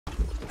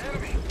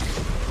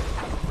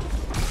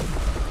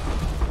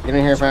Get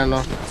in here,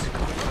 Fernando.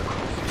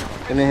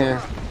 Get in here.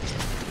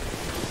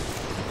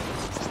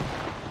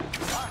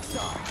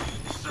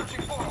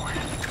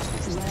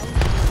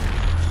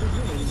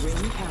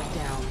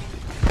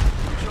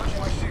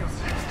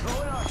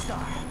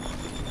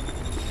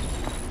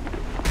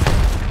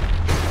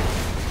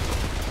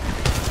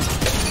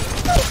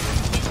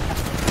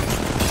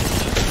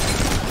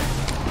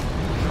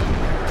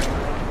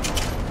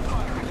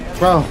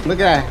 Bro, look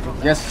at that.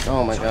 Yes.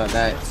 Oh my god,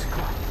 that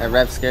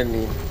rep scared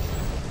me.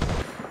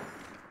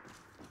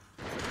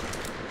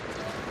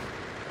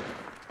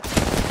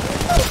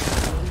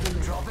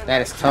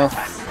 That is tough.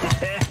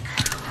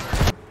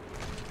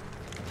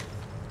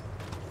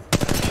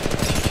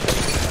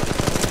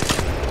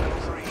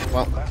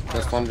 Well,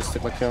 this one just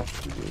took my kill.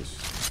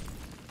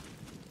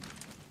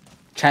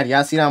 Chad,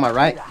 y'all see that on my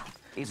right?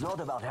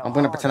 I'm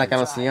gonna pretend like I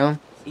don't see him.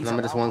 And I'm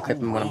gonna just one clip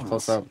him when I'm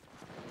close up.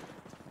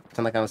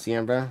 Pretend like I don't see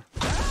him, bro.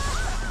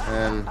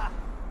 And nice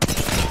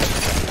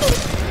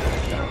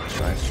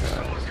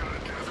shot.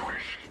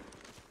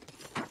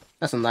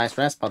 That's a nice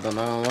rest spot though,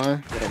 not gonna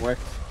lie. But it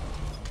worked.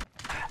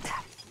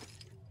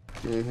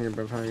 Get in here,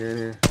 bro. Get in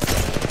here.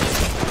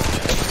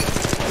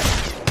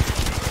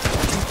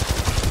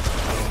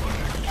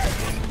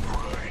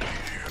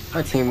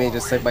 My teammate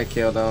just took my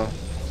kill though.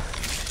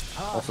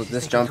 Also,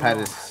 this jump pad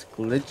is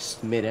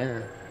glitched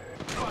mid-air.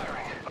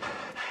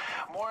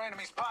 More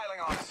enemies piling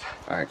on us.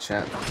 Alright,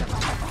 chat.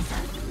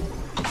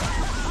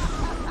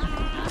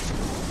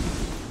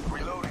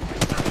 Reloading.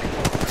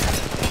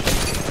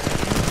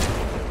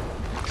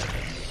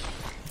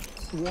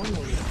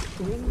 Warning,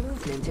 ring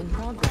movement in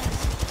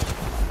progress.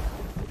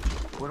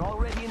 We're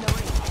already in the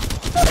ring.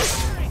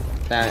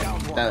 That.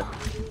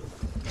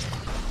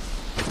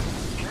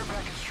 Care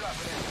package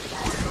dropping in.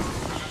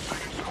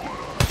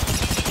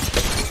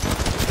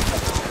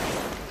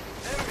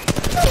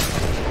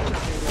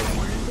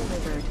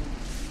 Delivered.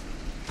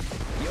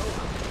 Yo,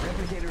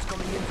 replicators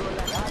coming in for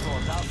that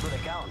asshole's out for the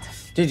count.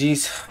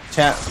 GG's.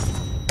 Chat.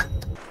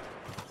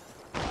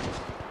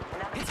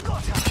 It's go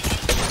time.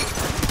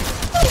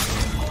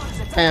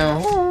 Bam.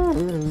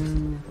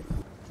 Reloading.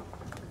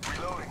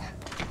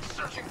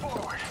 Searching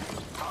forward.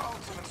 Our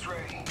ultimate's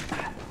ready.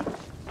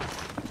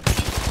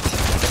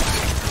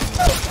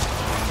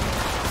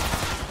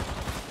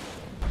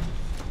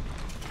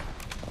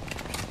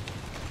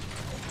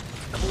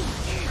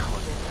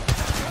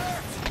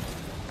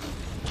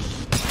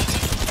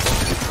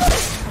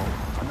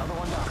 Another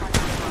one down.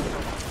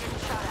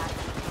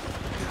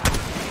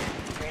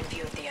 We're in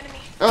view of the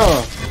enemy.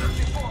 Oh.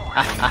 Searching forward.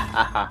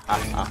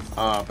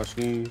 Ah, parce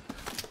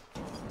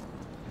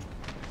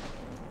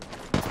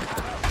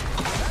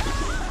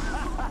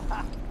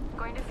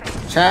Going to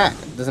face. chat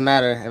doesn't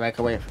matter if I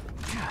can wait.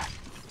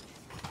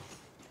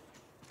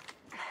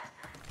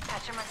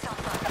 Patching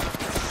myself up.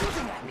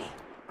 Shooting at me.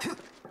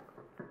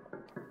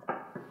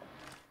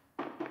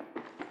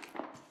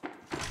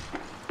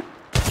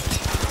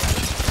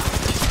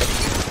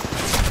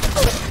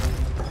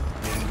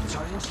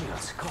 Charging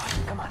shields. Come on,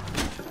 come on.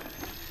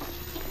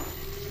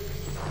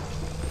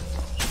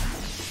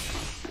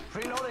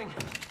 Reloading.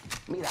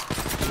 Mira,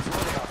 he's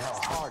loaded up hell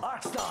hard.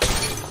 Arc star.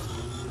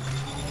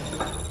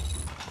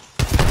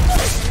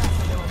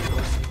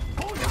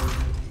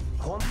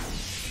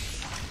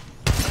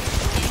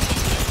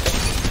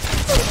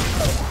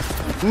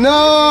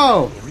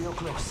 No! Real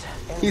close.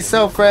 He's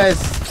so fresh.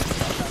 We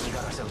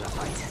got ourselves a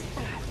fight.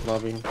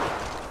 Love you.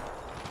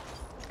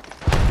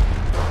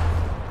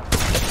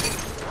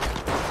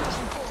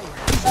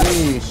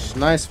 Yeesh,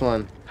 nice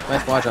one.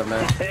 Nice watch up,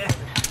 man.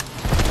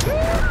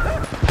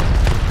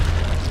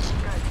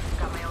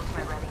 Got my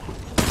ultimate ready.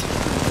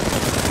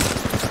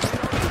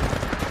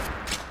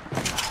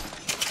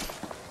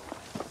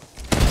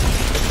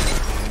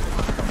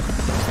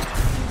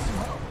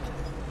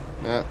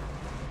 Yeah.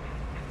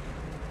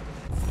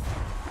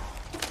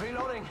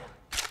 Reloading.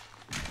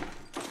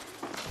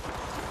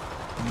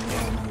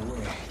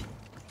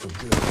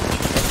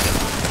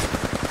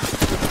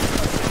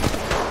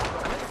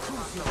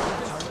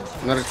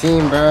 Another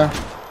team, bro.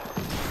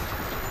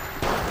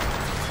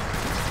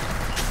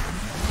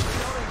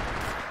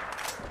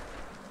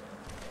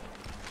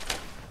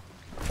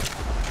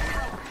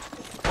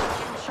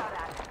 Getting shot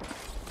at.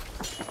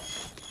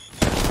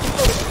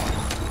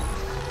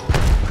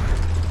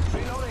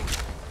 Reloading.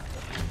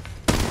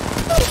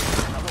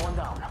 Another one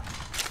down.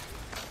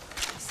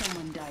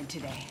 Someone died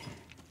today,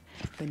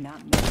 but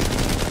not me.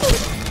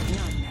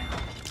 Not now.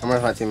 I'm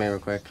gonna find teammate real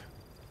quick.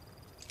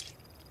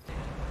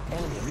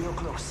 Enemy real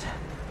close.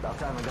 About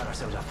time we got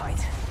ourselves a fight.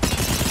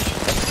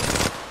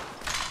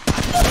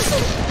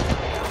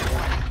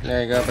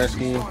 There you go,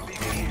 Brisky.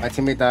 My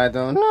teammate died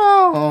though.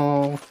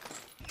 No.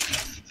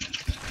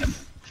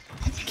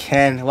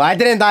 Ken. Well, I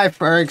didn't die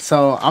first,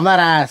 so I'm not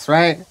ass,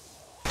 right?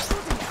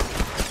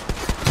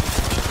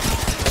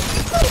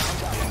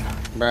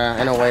 Bruh,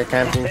 ain't no way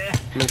camping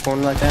in the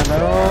corner like that,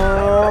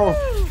 bro.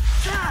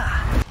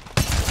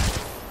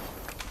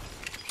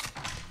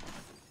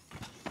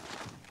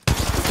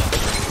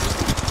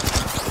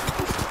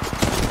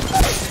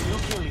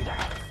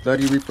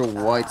 Bloody Reaper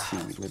Whitey.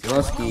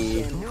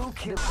 Midroski. New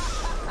kill.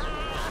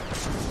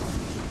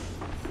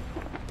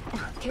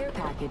 Care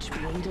package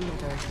being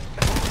delivered.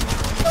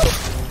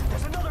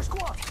 There's another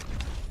squad.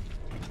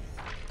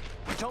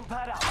 Jump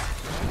pad out.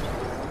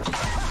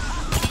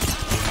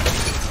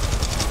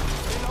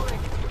 Reloading.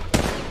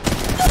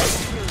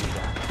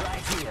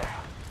 Right here.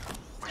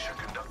 We should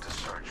conduct a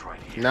search right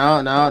here.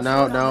 No,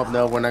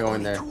 we're not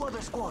going there. Two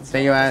other squads.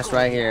 Stay your ass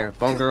right here.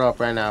 Bunker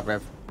up right now,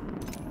 bruv.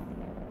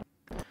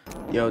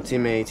 Yo,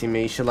 teammate,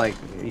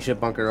 you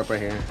should bunker up right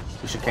here.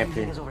 You should camp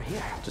here. Is over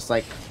here. Just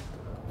like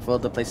fill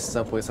the places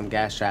up with some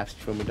gas traps.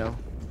 You feel me, though?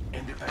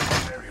 Independent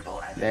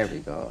variable added. There we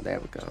go.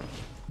 There we go.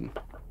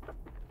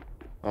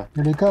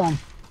 Here they come.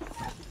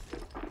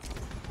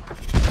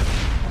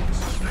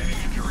 Sustaining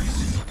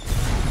injuries.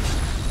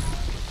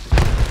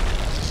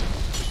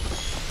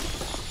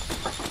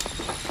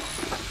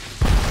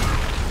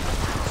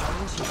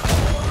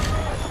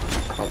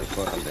 Holy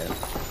fuck, I'm dead.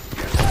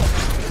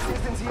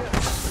 Distance here.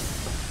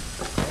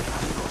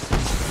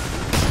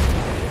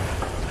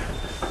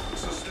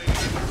 Sustaining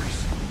injuries.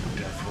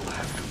 Death will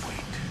have to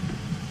wait.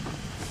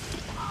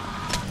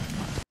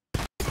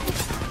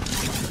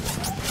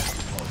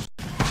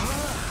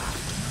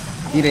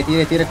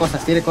 Tire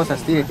cosas,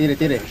 tire.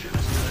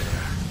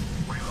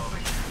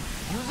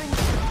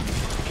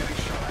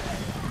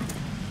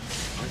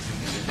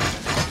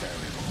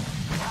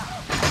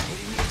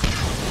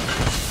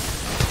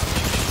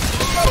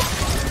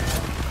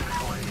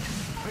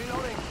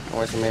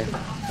 Where's me?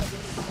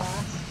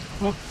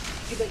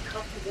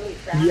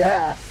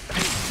 Yeah.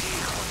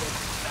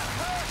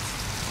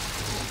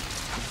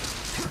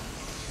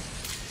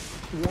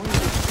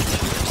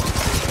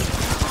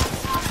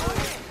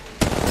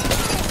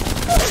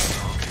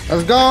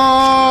 Let's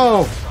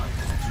go!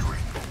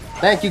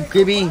 Thank you,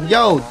 Gibby.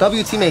 Yo,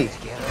 W teammate.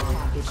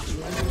 Do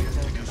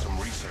some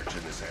research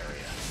in this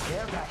area.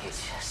 Care package.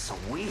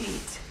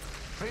 Sweet.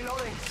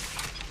 Reloading.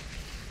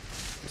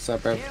 What's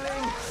up, bro?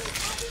 Healing.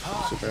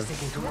 Super.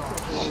 Taking too long.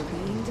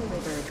 Being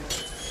delivered.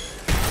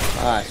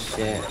 Ah,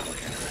 shit.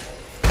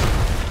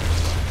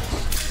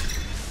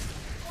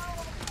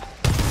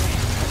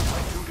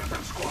 Two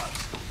different squads.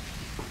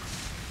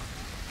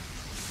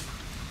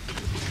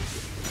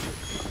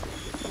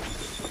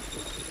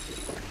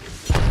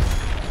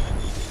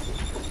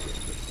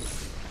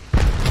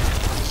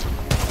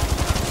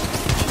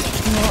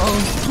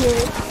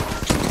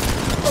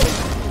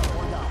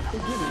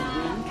 Beginning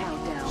ring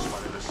countdown.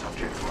 One of the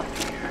subjects right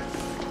here.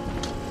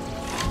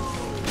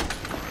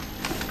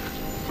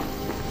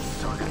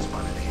 Target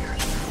spotted here.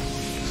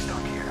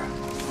 Stuck here.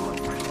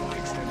 Recently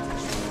extended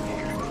this from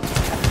here.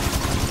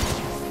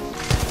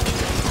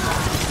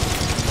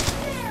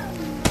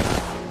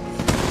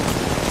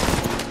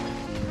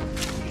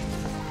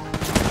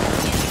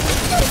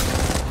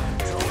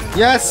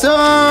 Yes,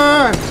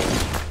 sir!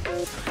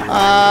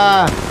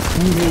 Ah!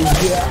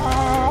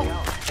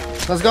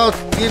 Let's go,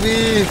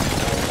 Gibby!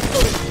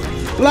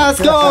 Let's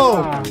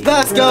go!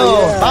 Let's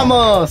go!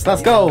 Vamos!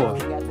 Let's go!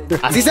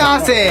 Así se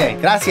hace!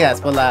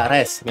 Gracias por la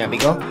res, mi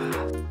amigo.